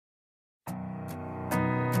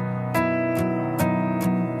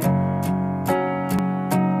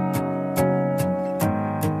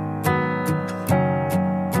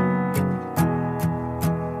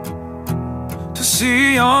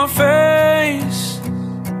see your face,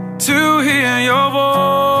 to hear your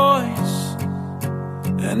voice,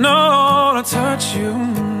 and all to touch you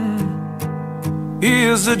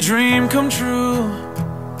is a dream come true.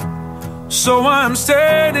 So I'm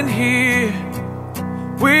standing here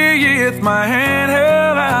with my hand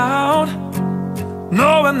held out,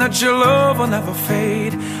 knowing that your love will never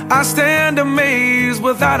fade. I stand amazed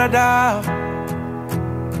without a doubt.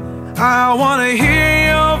 I wanna hear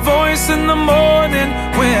your voice in the morning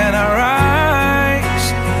when I rise.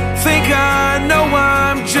 Think I know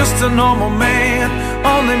I'm just a normal man,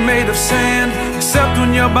 only made of sand, except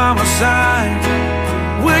when you're by my side.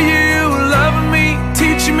 Will you love me,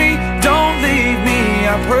 teach me, don't leave me,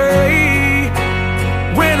 I pray.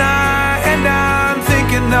 When I'm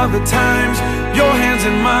thinking of the times, your hands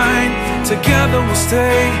in mine, together we'll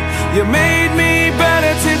stay. You made me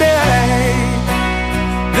better today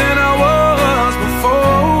than I was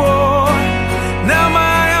before. Now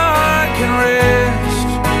my heart can rest,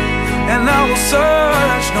 and I will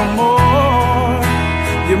search no more.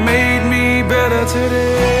 You made me better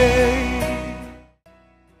today.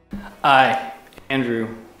 I,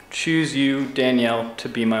 Andrew, choose you, Danielle, to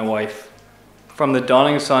be my wife. From the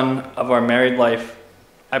dawning sun of our married life,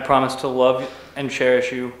 I promise to love and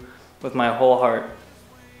cherish you with my whole heart.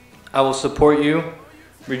 I will support you,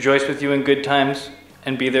 rejoice with you in good times,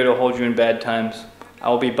 and be there to hold you in bad times. I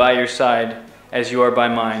will be by your side as you are by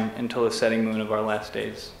mine until the setting moon of our last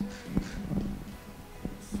days.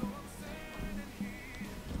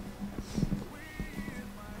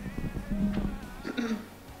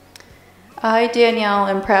 I, Danielle,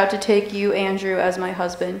 am proud to take you, Andrew, as my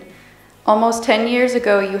husband. Almost 10 years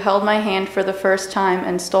ago, you held my hand for the first time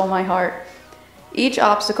and stole my heart. Each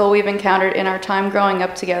obstacle we've encountered in our time growing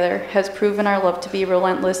up together has proven our love to be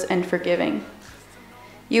relentless and forgiving.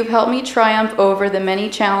 You've helped me triumph over the many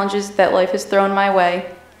challenges that life has thrown my way,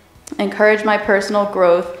 encouraged my personal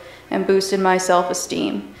growth, and boosted my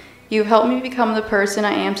self-esteem. You've helped me become the person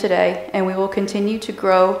I am today, and we will continue to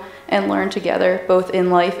grow and learn together, both in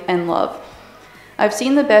life and love. I've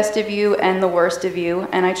seen the best of you and the worst of you,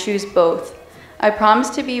 and I choose both. I promise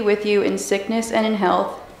to be with you in sickness and in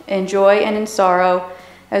health, in joy and in sorrow,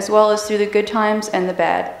 as well as through the good times and the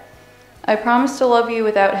bad. I promise to love you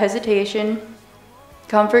without hesitation,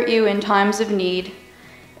 comfort you in times of need,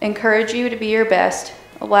 encourage you to be your best,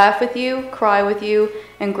 laugh with you, cry with you,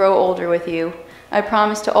 and grow older with you. I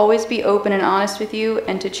promise to always be open and honest with you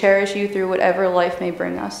and to cherish you through whatever life may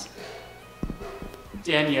bring us.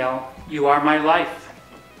 Danielle, you are my life.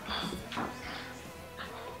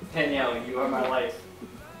 Danielle, you are my life.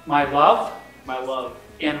 My love. My love.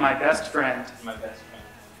 And my best friend. My best friend.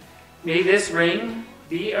 May this ring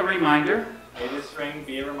be a reminder. May this ring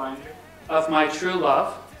be a reminder of my true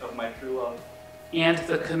love. Of my true love. And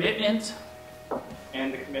the commitment.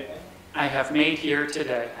 And the commitment. I have made here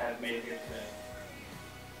today. I have made here today.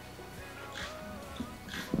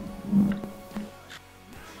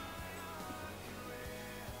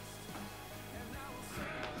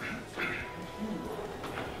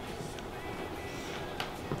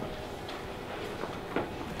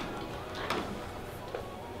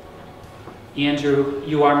 Andrew,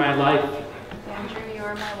 you are my life. Andrew, you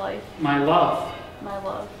are my life. My love. My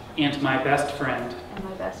love. And my best friend. And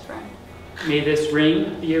my best friend. May this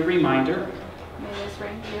ring be a reminder. May this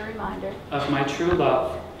ring be a reminder of my true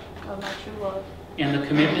love. Of my true love. And the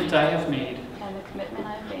commitment I have made. And the commitment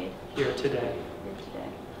I have made. Here today. Here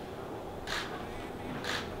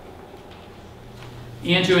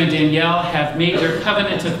today. Andrew and Danielle have made their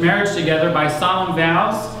covenant of marriage together by solemn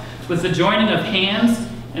vows, with the joining of hands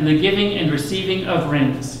and the giving and receiving of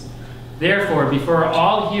rings. Therefore, before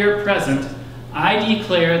all here present, I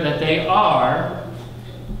declare that they are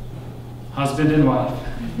husband and wife.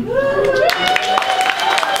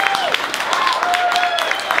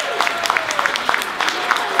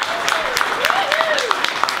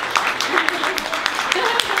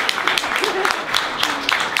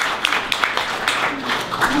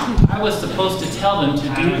 I was supposed to tell them to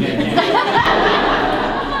do that.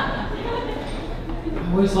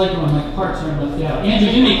 I always like it when my parts are left out.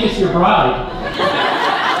 Andrew, you may kiss your bride.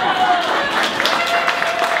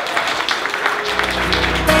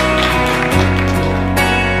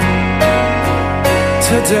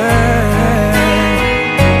 Today,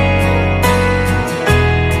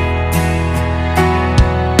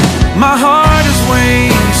 my heart is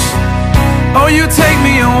wings. Oh, you take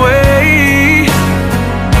me away,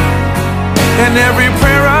 and every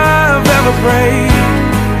prayer I've ever prayed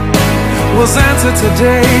was answered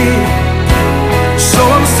today. So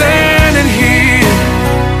I'm standing here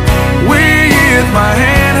with my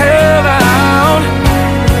hand held out,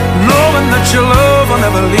 knowing knowing that your love will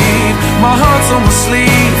never leave. My heart's on my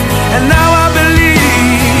sleeve, and now I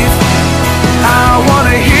believe. I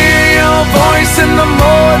wanna hear your voice in the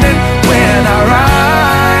morning when I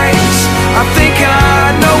rise. I think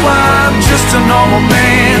I know I'm just a normal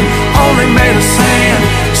man, only made of sand,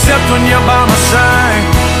 except when you're by my side.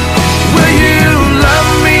 Will you love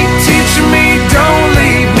me, teach me, don't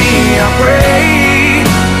leave me, I pray.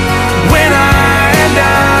 When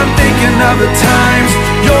I'm thinking of the times,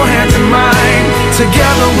 your hands in mine,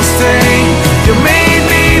 together we'll stay. You made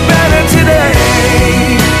me better today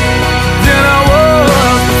than I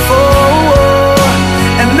was before,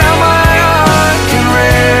 and now my heart can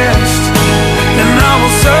rest, and I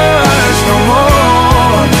will search no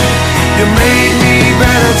more. You made me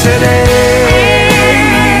better today.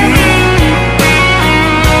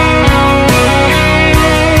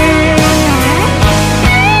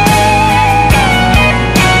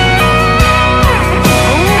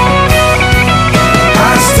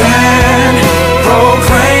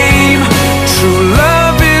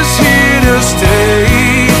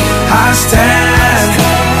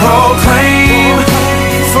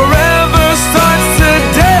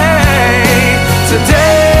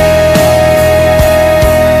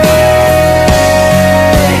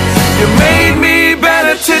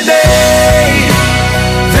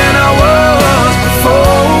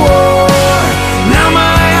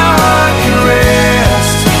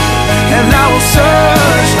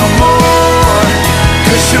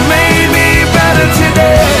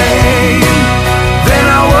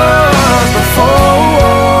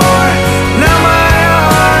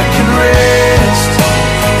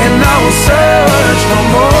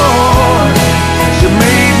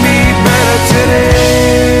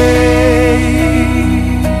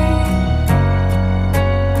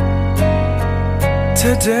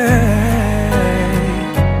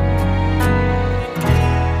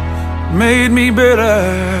 Made me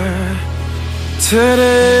better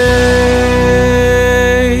today.